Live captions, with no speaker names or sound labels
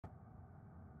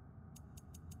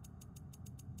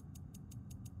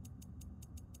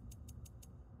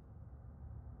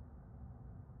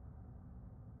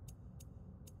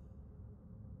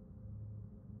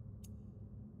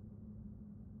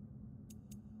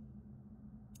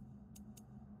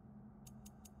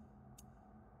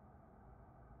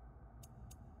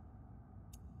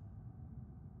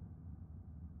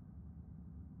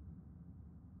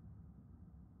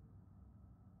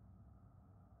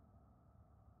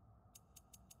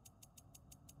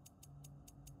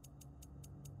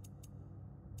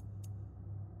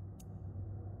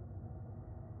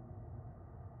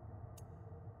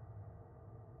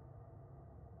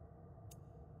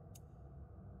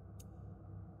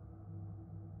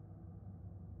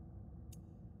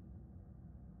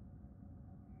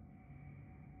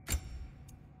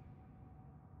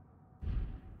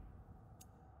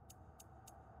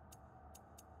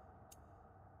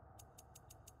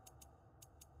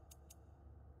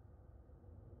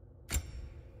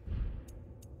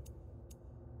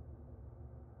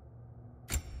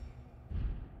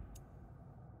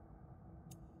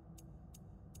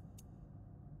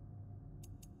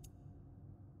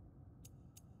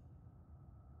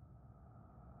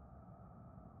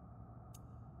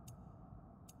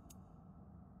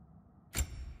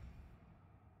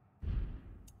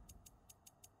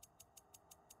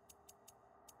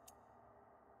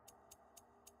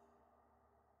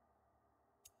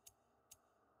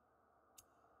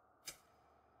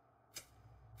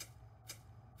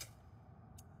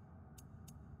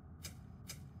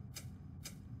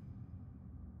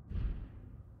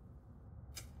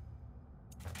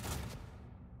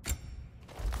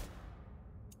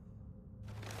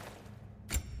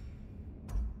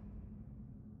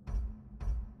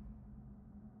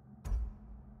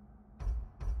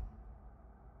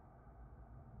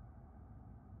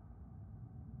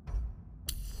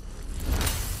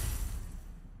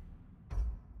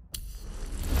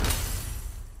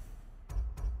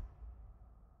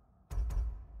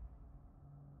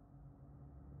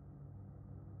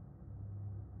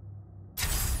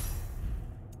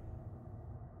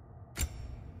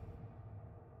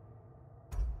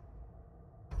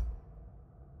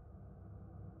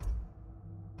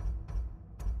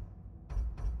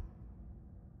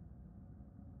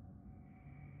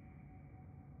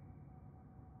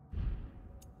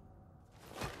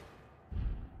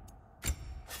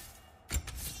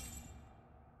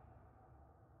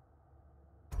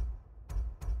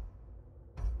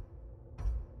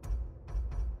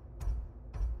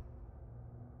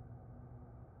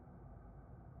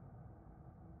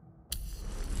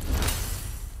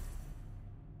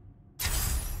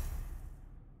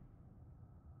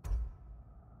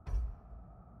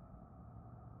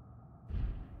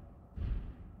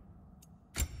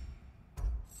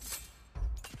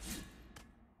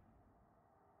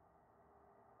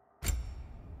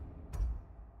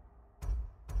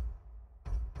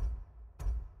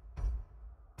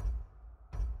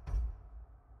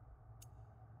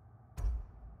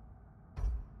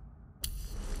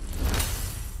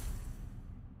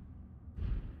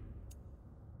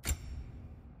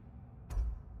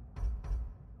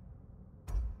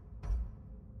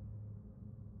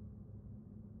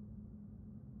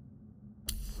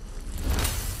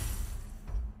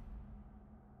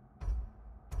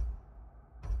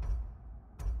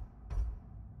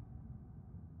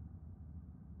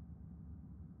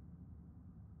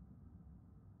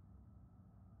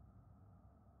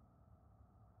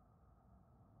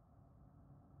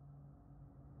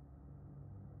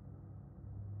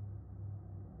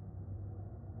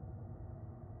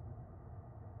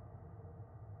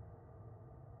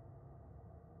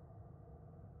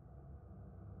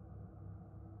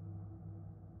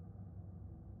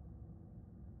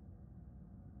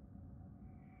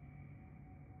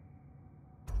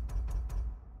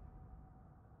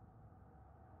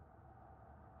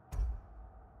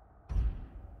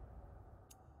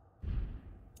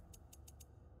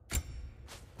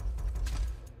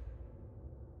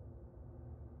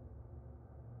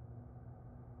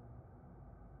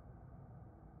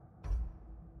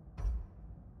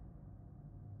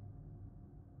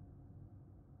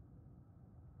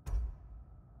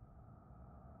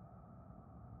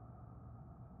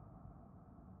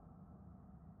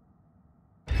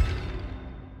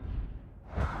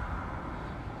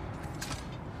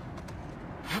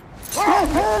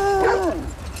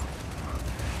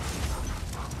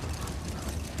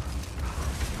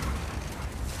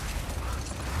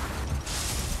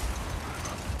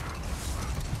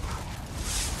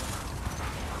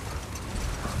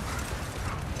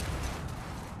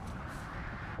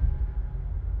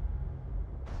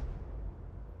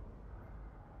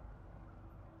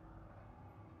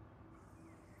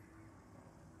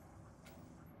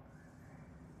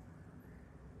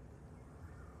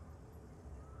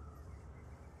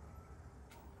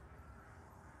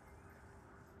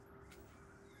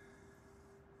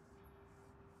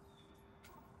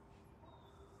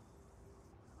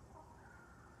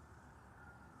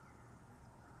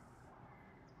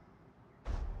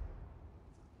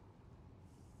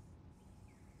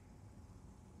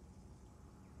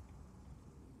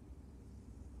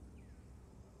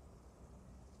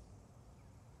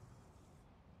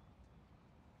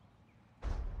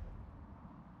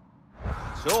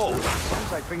So,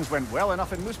 seems like things went well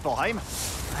enough in Muspelheim.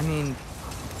 I mean,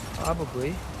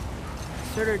 probably.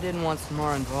 Surtur didn't want some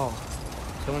more involved.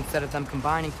 So instead of them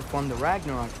combining to form the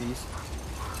Ragnarok beast,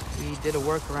 we did a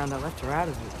workaround that left her out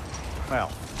of it.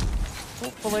 Well,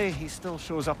 hopefully he still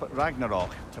shows up at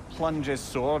Ragnarok to plunge his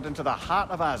sword into the heart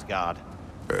of Asgard.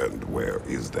 And where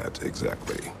is that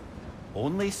exactly?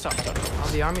 Only Surtur. All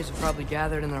the armies are probably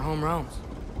gathered in their home realms,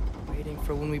 waiting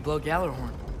for when we blow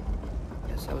Gjallarhorn.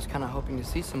 Guess I was kind of hoping to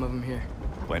see some of them here.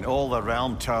 When all the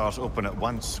realm towers open at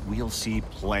once, we'll see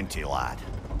plenty, lad.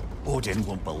 Odin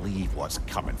won't believe what's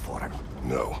coming for him.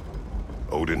 No.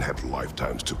 Odin had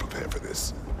lifetimes to prepare for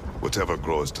this. Whatever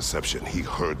Groa's deception, he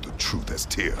heard the truth as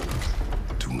Tyr.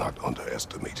 Do not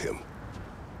underestimate him.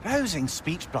 Rousing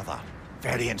speech, brother.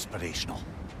 Very inspirational.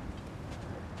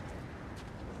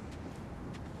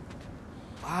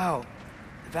 Wow,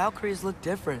 the Valkyries look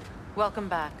different. Welcome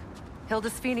back.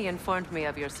 Hildisvini informed me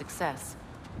of your success.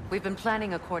 We've been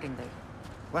planning accordingly.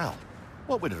 Well,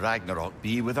 what would Ragnarok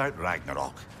be without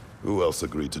Ragnarok? Who else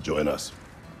agreed to join us?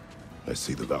 I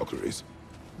see the Valkyries.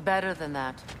 Better than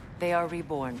that. They are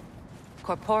reborn.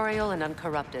 Corporeal and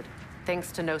uncorrupted,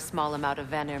 thanks to no small amount of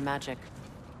Vanir magic.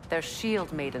 They're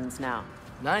shield maidens now.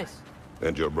 Nice.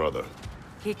 And your brother?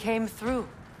 He came through.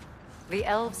 The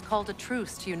elves called a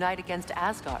truce to unite against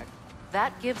Asgard.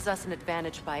 That gives us an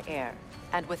advantage by air.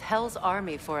 And with Hel's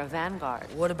army for a vanguard.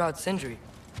 What about Sindri?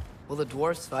 Will the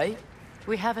dwarves fight?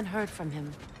 We haven't heard from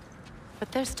him.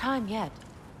 But there's time yet.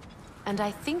 And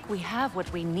I think we have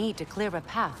what we need to clear a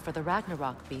path for the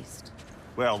Ragnarok beast.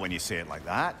 Well, when you say it like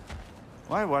that,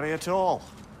 why worry at all?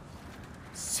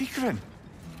 Sigrun!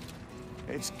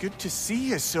 It's good to see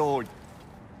you so...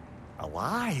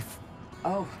 alive.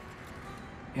 Oh.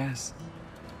 Yes.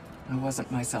 I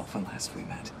wasn't myself when last we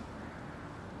met.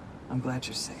 I'm glad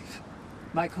you're safe.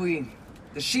 My queen,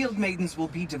 the Shield Maidens will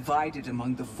be divided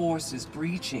among the forces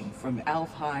breaching from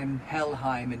Alfheim,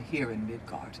 Helheim, and here in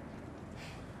Midgard.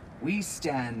 We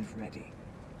stand ready.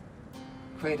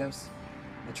 Kratos,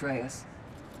 Atreus,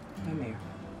 Mimir,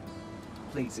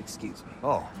 please excuse me.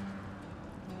 Oh.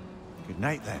 Good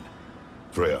night, then.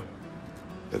 Freya,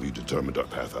 have you determined our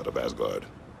path out of Asgard?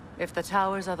 If the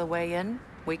towers are the way in,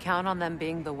 we count on them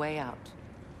being the way out.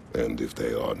 And if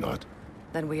they are not?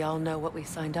 Then we all know what we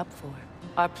signed up for.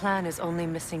 Our plan is only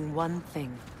missing one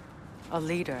thing. A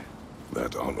leader.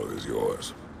 That honor is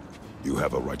yours. You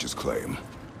have a righteous claim,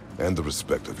 and the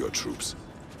respect of your troops.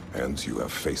 And you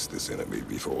have faced this enemy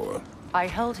before. I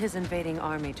held his invading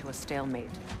army to a stalemate.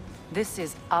 This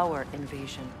is our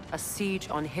invasion, a siege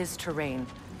on his terrain.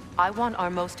 I want our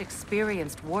most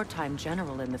experienced wartime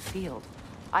general in the field.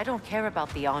 I don't care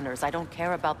about the honors, I don't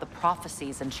care about the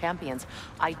prophecies and champions.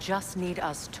 I just need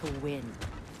us to win.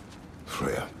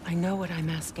 Freya. I know what I'm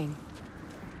asking.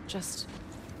 Just...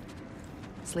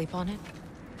 sleep on it?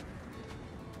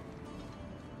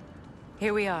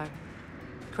 Here we are.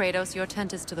 Kratos, your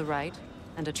tent is to the right,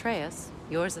 and Atreus,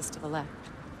 yours is to the left.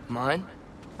 Mine?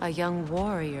 A young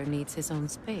warrior needs his own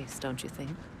space, don't you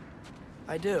think?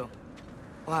 I do.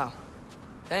 Wow.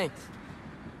 Thanks.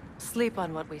 Sleep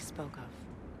on what we spoke of.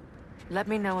 Let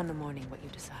me know in the morning what you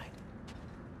decide.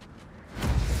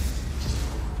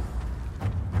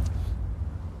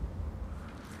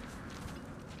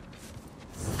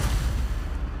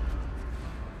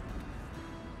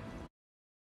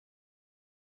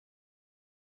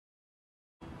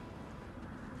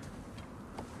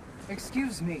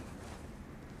 Excuse me.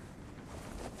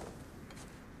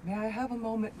 May I have a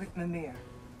moment with Mimir?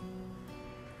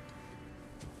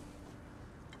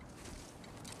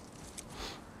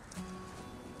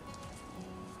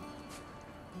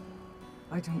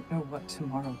 I don't know what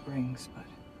tomorrow brings, but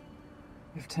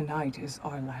if tonight is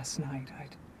our last night,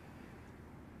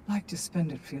 like to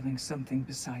spend it feeling something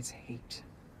besides hate.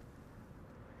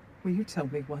 Will you tell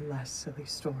me one last silly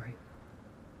story?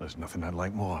 There's nothing I'd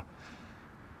like more.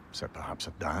 Except perhaps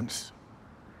a dance.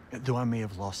 Though I may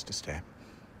have lost a step.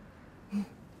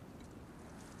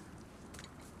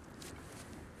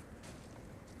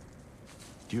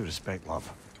 Due respect,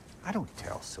 love. I don't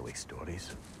tell silly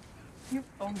stories. You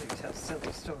only tell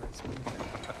silly stories,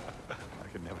 Weaver. I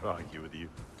could never argue with you.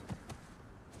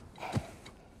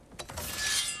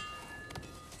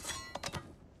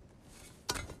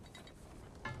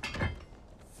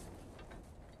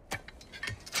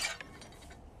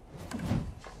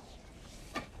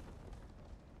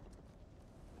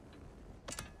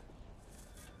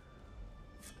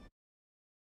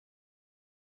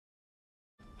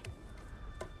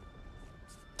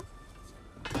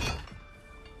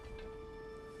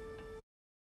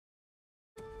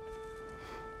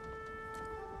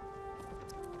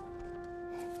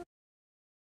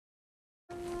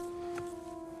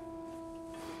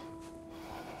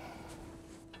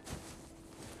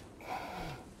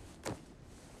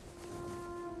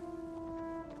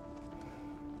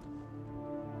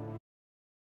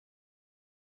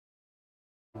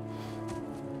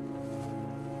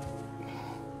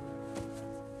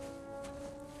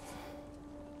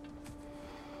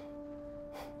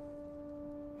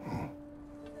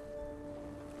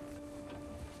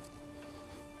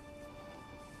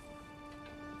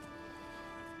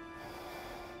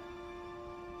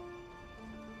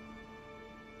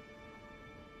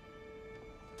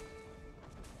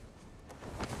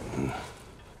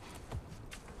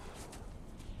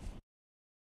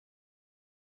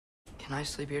 Can I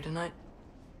sleep here tonight?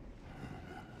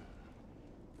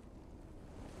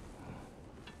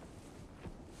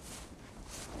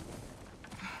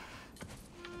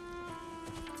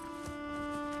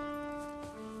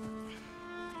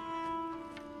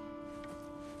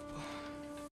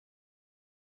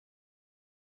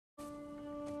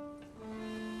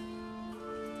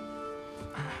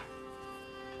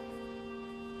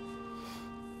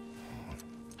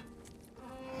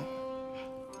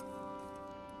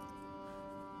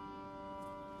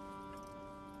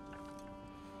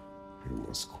 You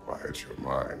must quiet your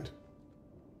mind.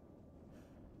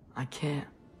 I can't.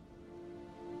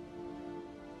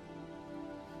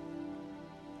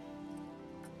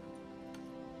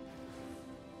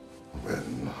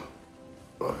 Then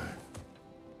I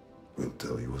will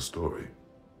tell you a story.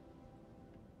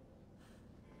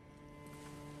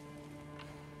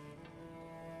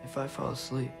 If I fall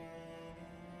asleep,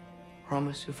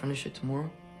 promise to finish it tomorrow?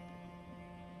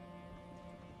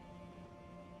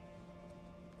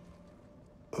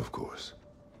 Of course.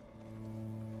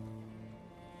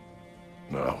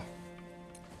 Now,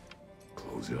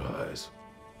 close your eyes.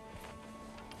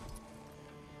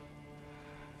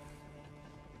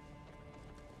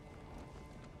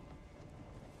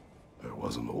 There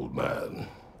was an old man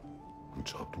who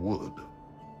chopped wood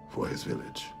for his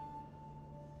village.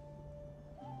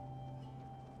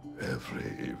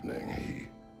 Every evening he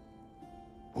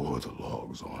bore the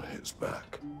logs on his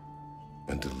back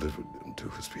and delivered them to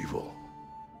his people.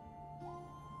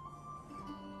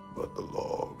 But the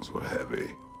logs were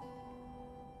heavy,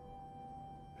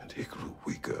 and he grew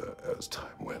weaker as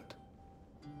time went.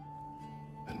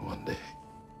 And one day,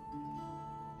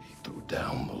 he threw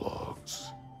down the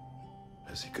logs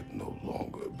as he could no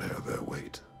longer bear their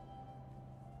weight.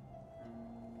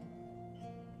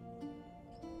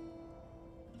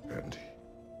 And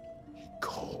he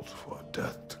called for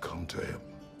death to come to him.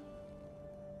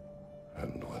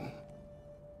 And when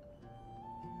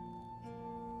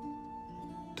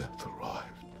death arrived,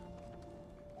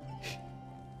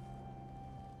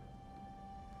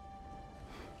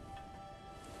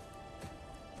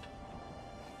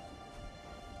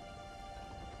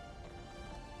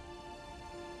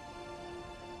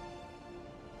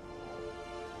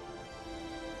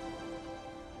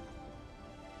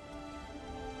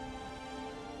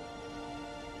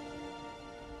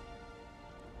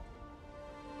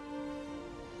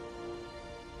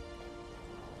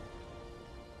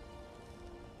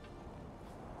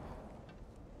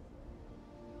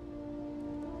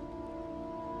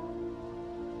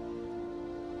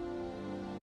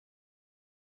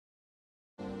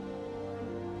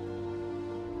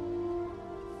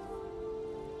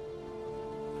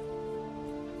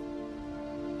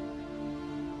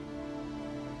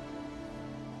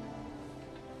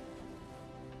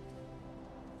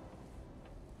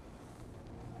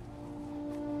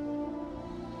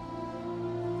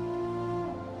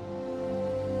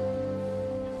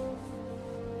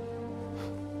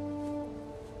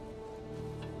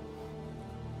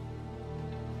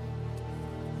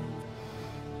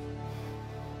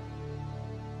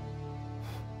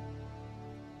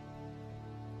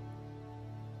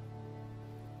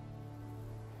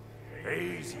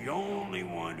 Faye's the only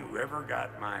one who ever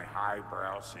got my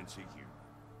highbrow sense of humor.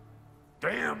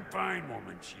 Damn fine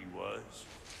woman she was.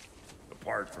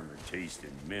 Apart from her taste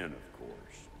in men, of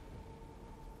course.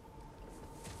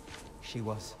 She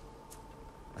was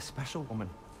a special woman.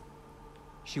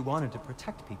 She wanted to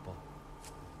protect people.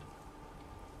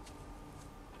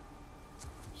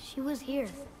 She was here.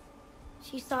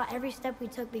 She saw every step we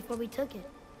took before we took it.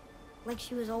 Like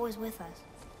she was always with us.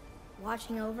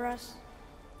 Watching over us.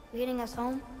 Leading us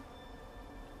home.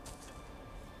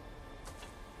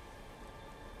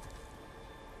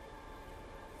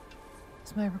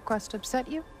 Does my request upset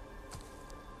you?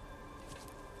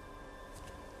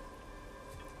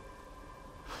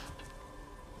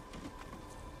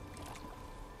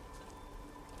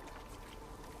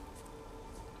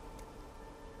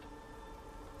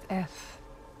 Death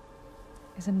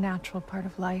is a natural part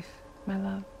of life, my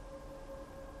love.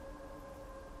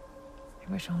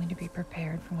 I wish only to be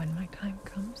prepared for when my time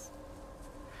comes.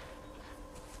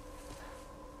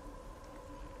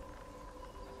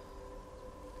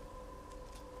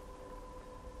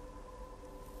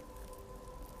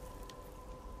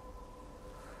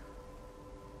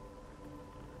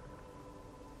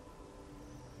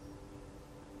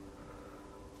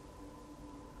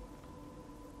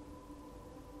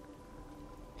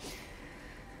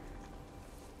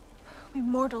 We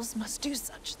mortals must do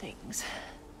such things.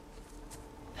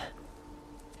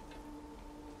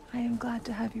 I am glad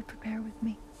to have you prepare with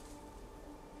me.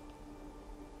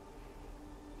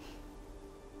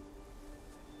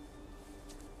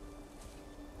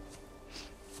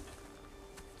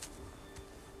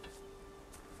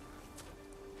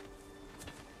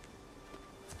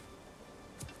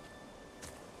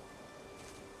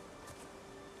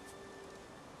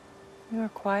 You are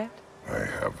quiet? I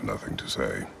have nothing to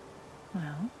say.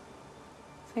 Well,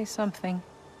 say something.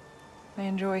 I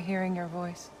enjoy hearing your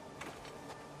voice.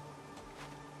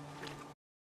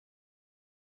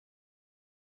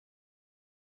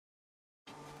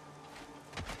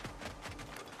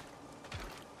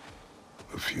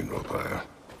 The funeral pyre.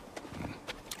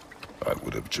 I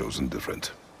would have chosen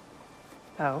different.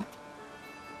 Oh?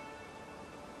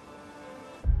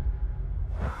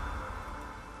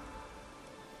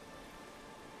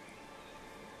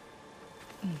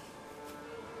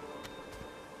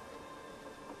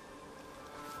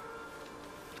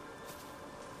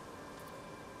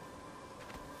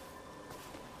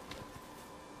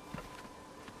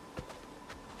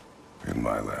 In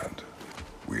my land,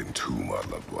 we entomb our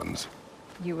loved ones.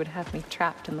 You would have me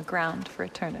trapped in the ground for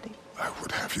eternity. I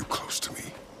would have you close to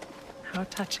me. How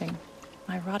touching.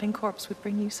 My rotting corpse would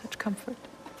bring you such comfort.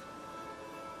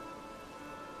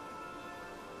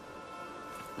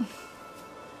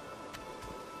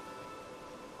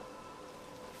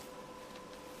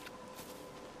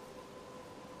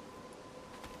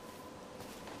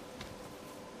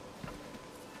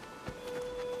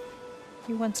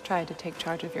 You once tried to take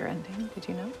charge of your ending, did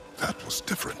you know? That was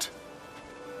different.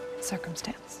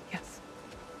 Circumstance, yes.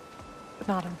 But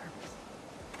not on purpose.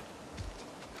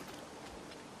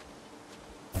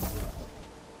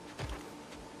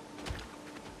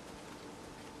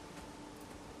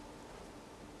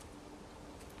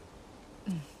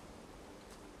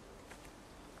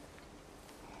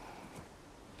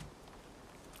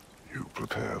 You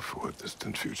prepare for a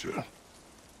distant future.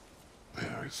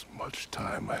 There is much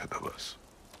time ahead of us.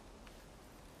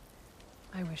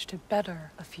 I wish to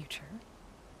better a future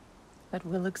that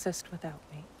will exist without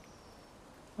me,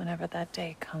 whenever that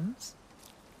day comes.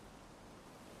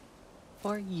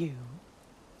 For you,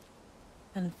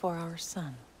 and for our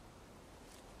son.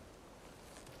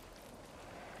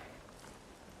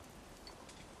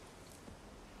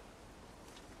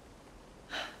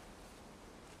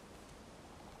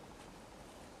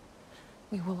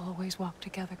 We will always walk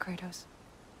together, Kratos.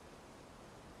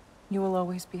 You will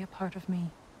always be a part of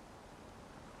me.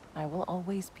 I will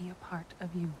always be a part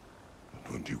of you.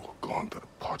 And when you are gone, that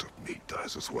part of me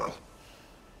dies as well.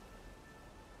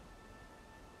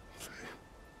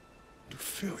 To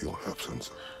feel your absence.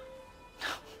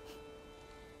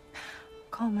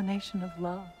 Culmination of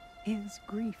love is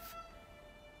grief.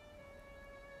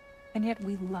 And yet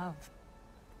we love,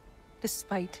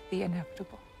 despite the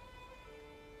inevitable.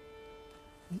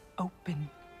 We open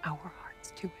our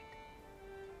hearts to it.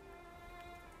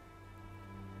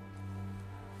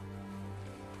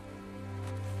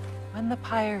 When the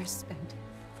pyre is spent,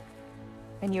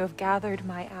 and you have gathered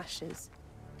my ashes,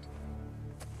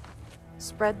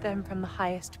 spread them from the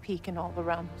highest peak in all the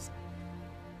realms.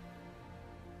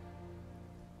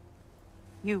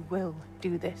 You will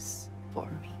do this for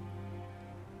me.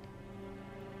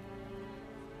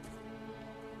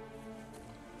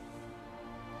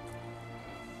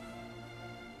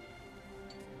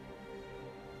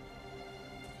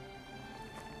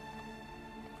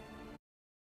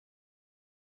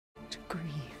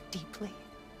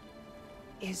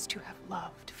 is to have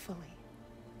loved fully.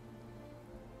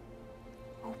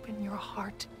 Open your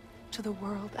heart to the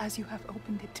world as you have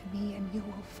opened it to me, and you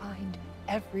will find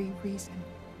every reason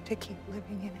to keep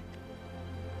living in it.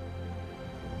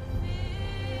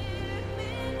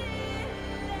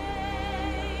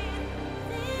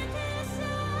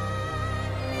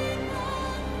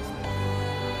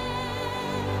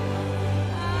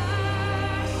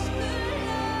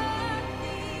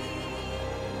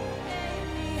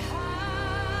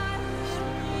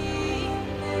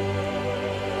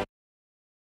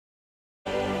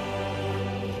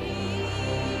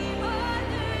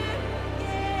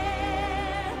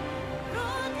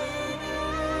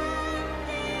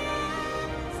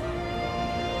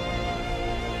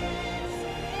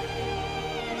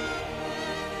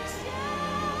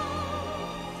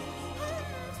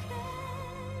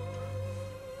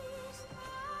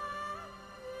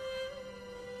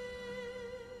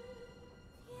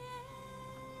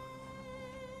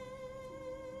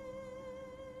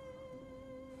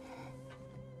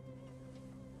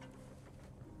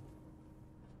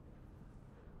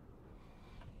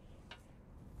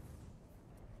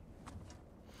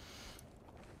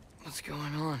 What's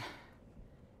going on?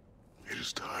 It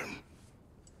is time.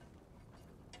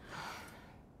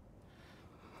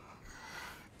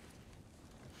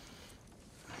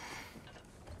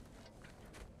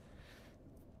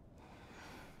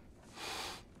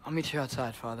 I'll meet you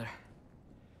outside, Father.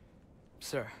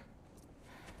 Sir.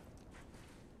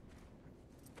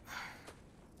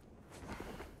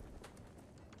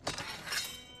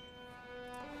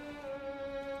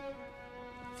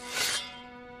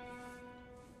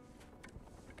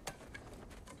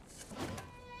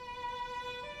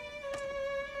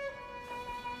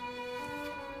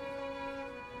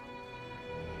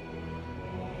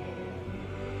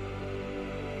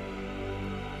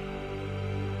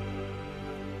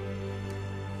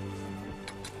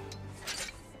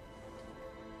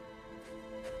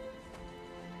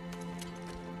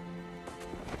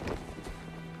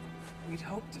 We'd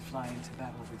hoped to fly into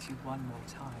battle with you one more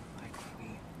time, my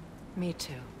queen. Me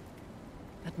too.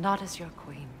 But not as your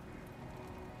queen.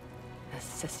 As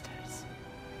sisters.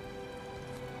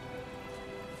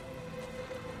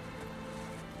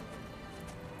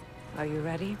 Are you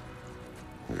ready?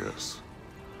 Yes.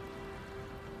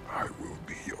 I will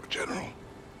be your general.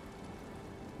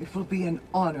 It will be an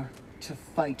honor to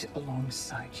fight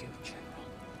alongside you, General.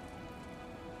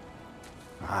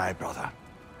 Aye, brother.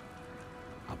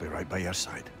 I'll be right by your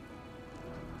side.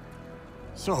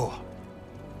 So,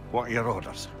 what are your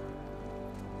orders?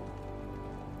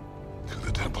 To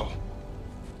the temple.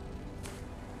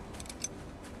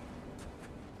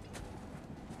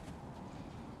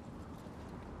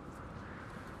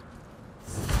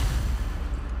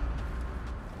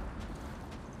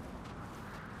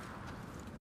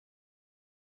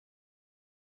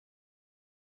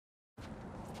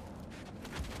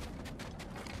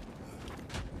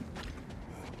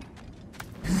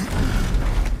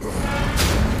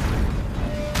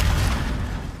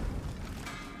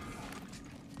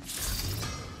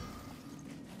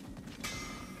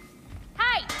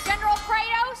 Hey, General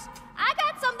Kratos! I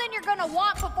got something you're gonna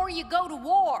want before you go to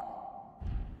war.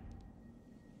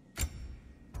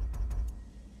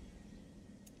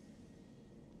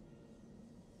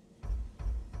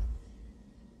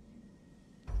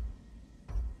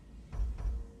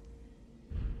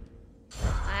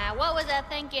 What was I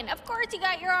thinking? Of course you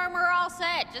got your armor all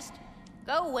set. Just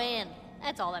go win.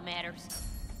 That's all that matters.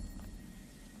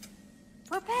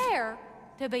 Prepare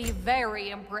to be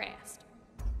very impressed.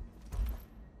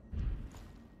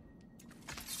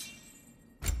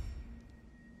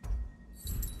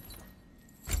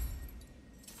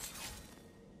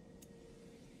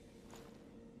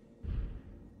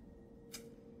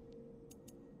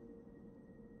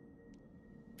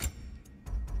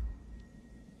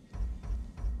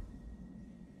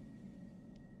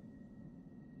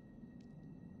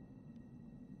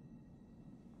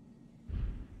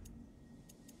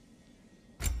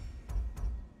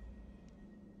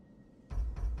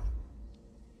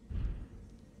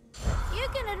 You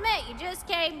can admit you just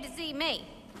came to see me.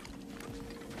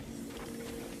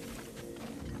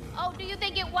 Oh, do you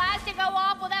think it wise to go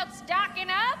off without stocking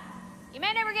up? You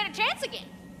may never get a chance again.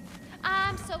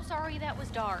 I'm so sorry that was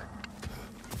dark.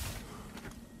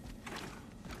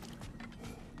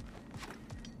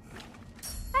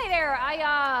 Hey there,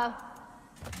 I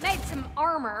made some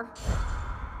armor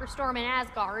for storming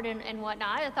Asgard and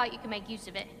whatnot. I thought you could make use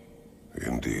of it.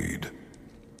 Indeed.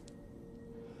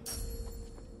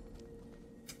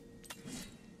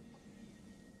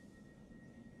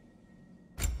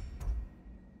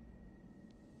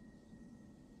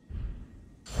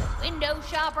 window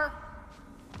shopper.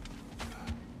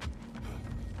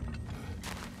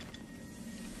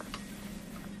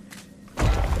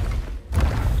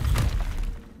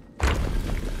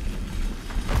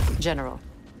 General.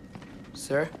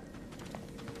 Sir?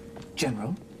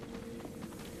 General?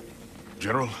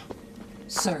 General?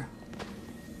 Sir.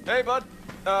 Hey, bud.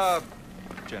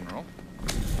 General.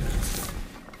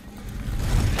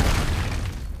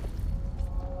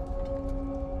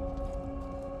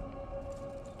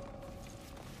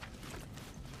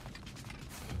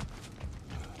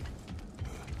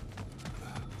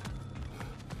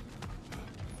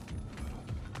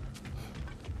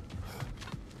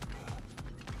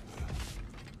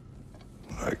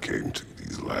 I came to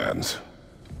these lands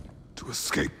to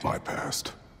escape my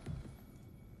past,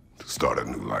 to start a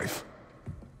new life.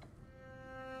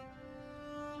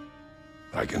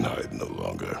 I can hide no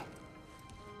longer.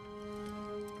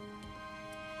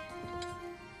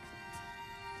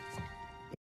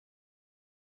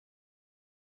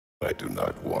 I do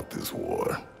not want this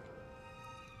war.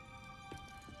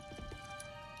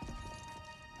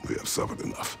 We have suffered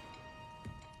enough.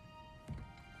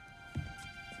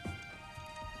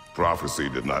 Prophecy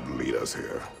did not lead us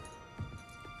here,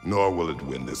 nor will it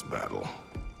win this battle.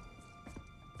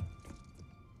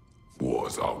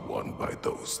 Wars are won by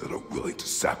those that are willing to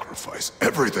sacrifice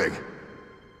everything.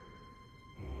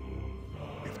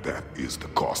 If that is the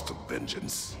cost of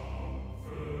vengeance,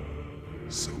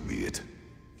 so be it.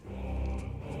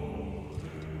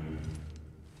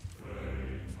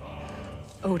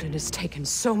 Odin has taken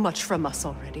so much from us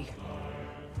already.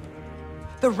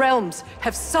 The realms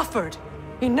have suffered.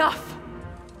 Enough!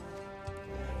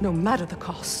 No matter the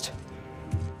cost.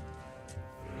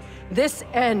 This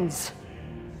ends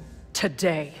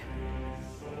today.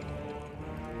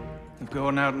 If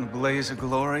going out in a blaze of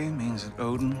glory means that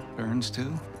Odin burns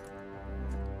too,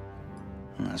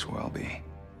 that's where I'll be.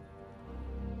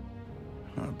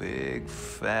 A big,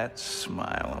 fat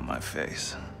smile on my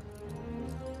face.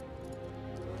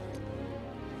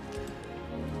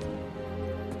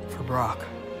 For Brock.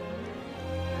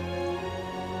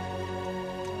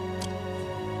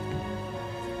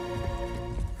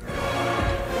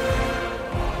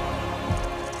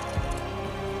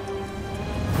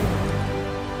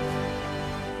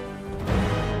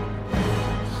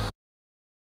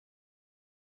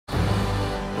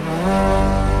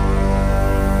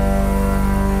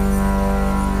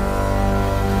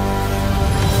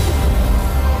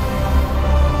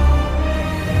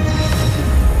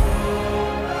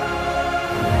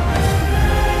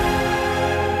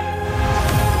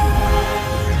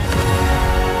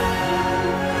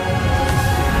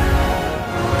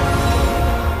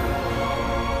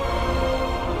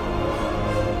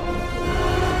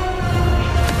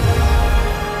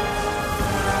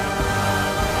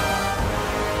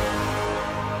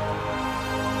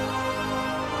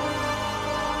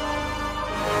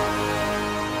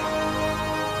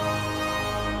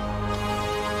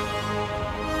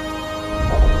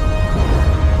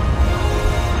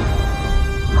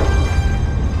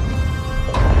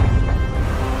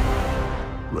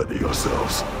 Ready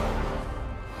yourselves.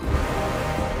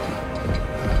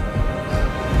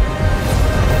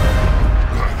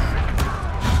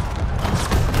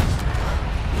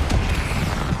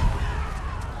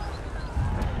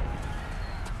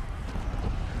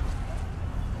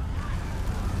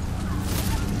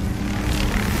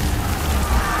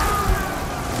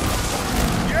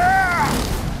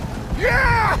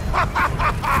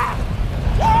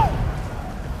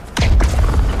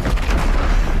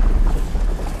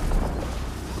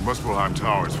 The Muspelheim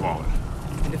Tower has fallen.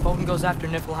 And if Odin goes after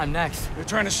Niflheim next, They're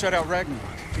trying to shut out Ragnarok.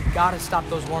 we've got to stop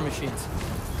those war machines.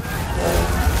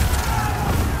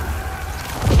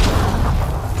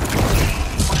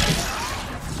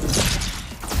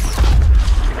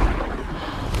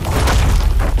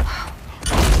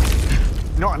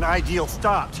 Not an ideal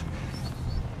start.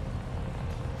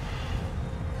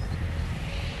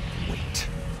 Wait.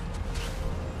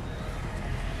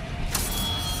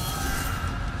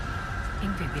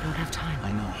 Ingrid, we don't have time.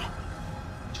 I know.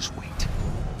 Just wait.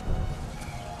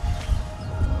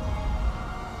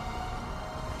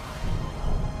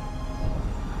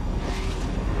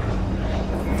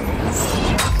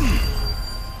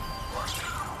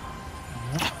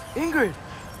 Ingrid!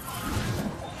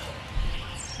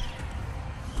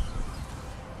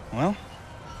 Well,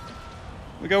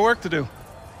 we got work to do.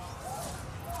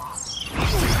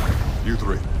 You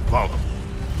three, follow.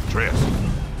 Atreus.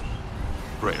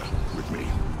 Freya, with me.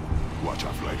 Watch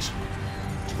our flanks.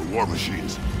 The war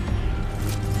machines.